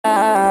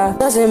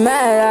doesn't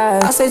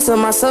matter. I say to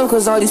myself,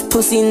 cause all these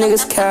pussy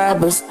niggas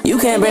cappers. You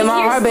can't break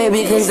my heart,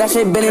 baby, cause that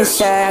shit been in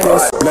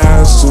shatters.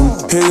 Blast him,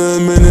 hit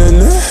him in the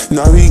neck,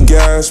 now he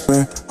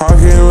gasping. I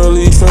can't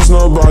really trust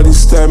nobody,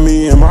 stab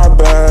me in my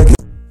bag.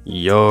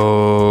 Yo,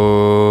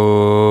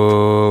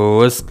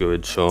 what's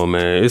good, y'all,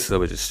 man? It's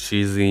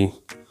JxstChizi,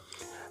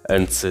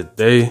 and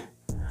today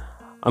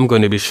I'm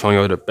going to be showing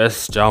you the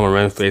best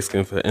Morant face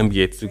skin for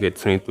NBA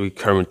 2K23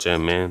 current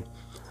gen, man.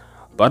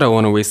 But I don't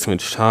want to waste too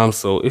much time,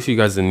 so if you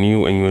guys are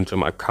new and you enjoy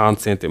my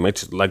content, then make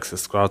sure to like,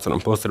 subscribe, turn on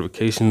post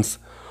notifications.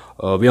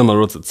 We on the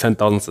road to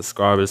 10,000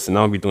 subscribers, and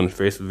I'll be doing a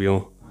face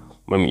reveal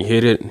when we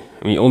hit it.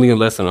 I mean, only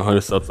less than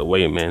 100 subs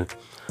away, man.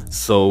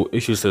 So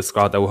if you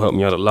subscribe, that will help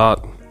me out a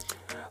lot.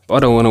 But I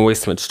don't want to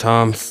waste much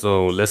time,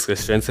 so let's get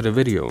straight into the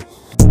video.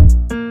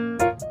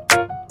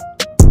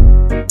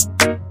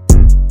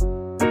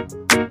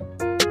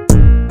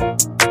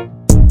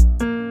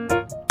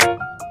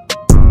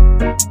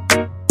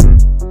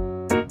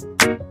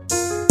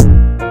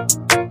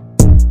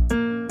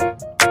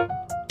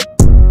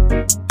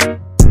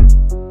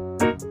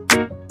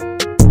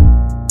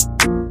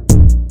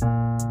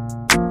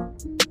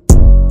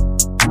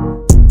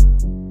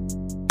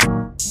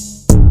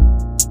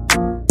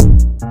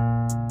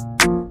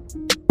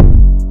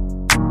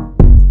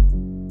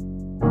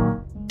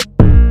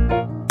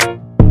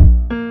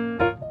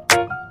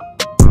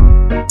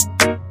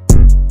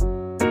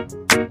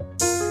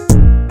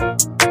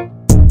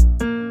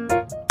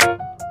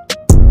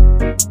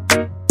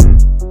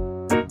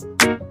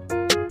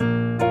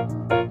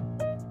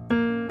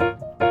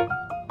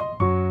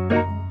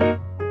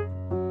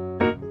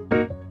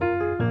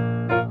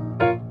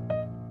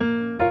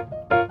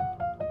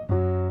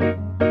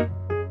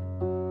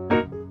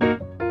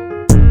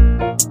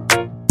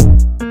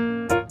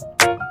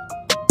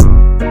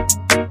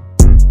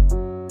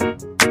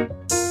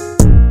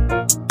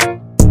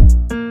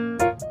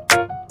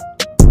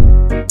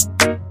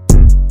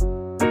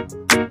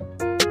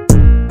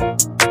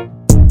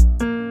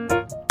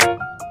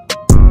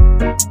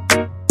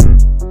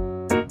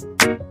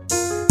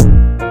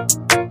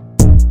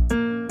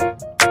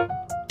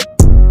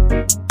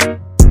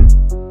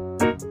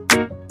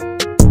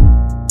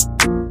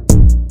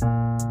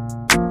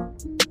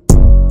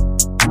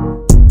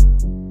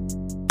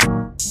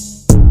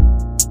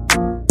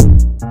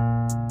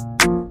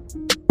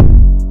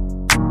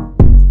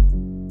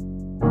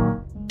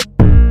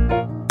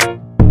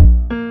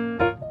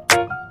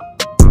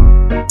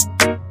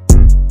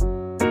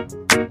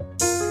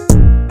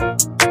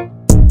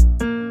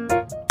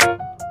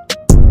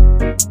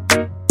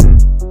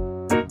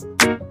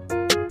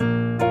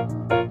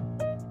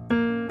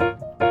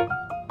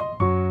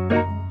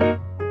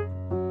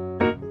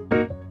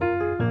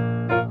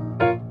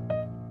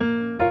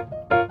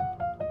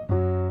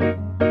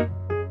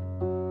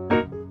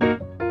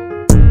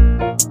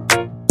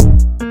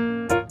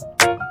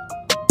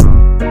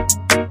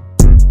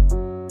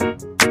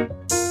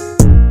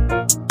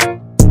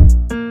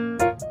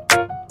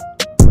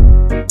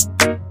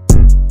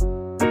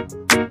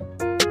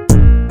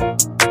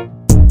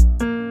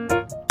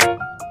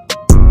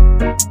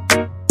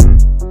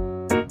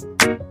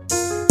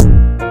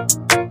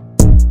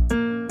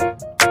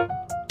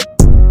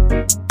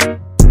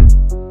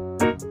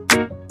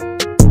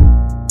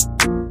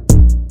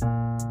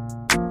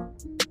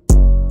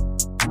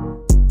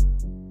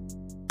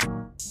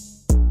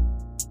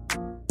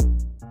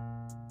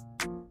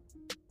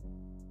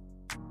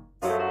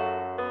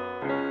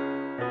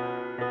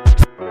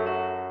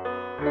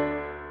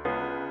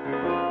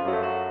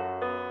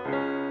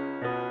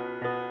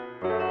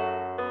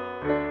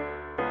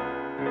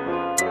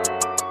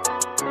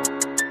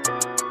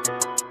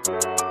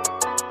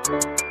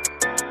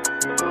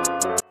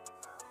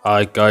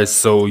 Alright guys,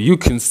 so you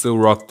can still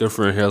rock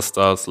different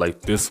hairstyles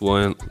like this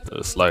one.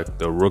 It's like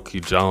the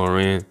rookie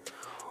Morant,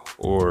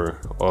 or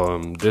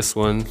this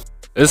one.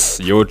 It's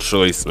your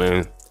choice,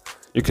 man.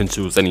 You can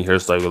choose any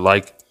hairstyle you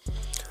like.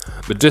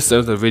 But this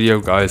is the video,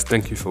 guys.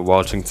 Thank you for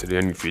watching to the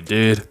end if you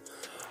did.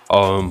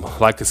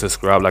 Like and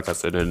subscribe like I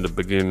said in the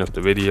beginning of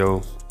the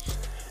video.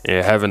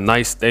 And have a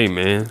nice day,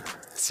 man.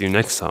 See you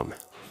next time.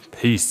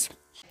 Peace.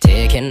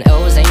 Taking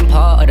L's ain't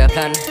part of the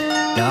plan.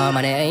 No,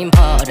 money ain't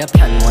part of the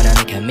plan. Wanna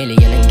make $1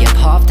 million and give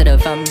half to the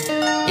fam.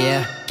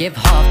 Yeah, give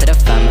half to the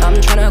fam. I'm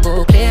tryna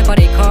go clear, but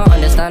they can't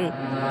understand.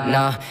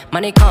 Nah,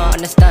 money can't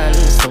understand.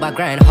 So I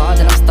grind hard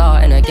and I'm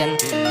starting again.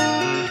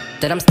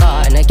 Then I'm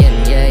starting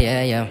again,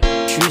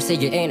 yeah. True say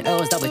you ain't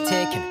L's that we're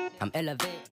taking. I'm elevating.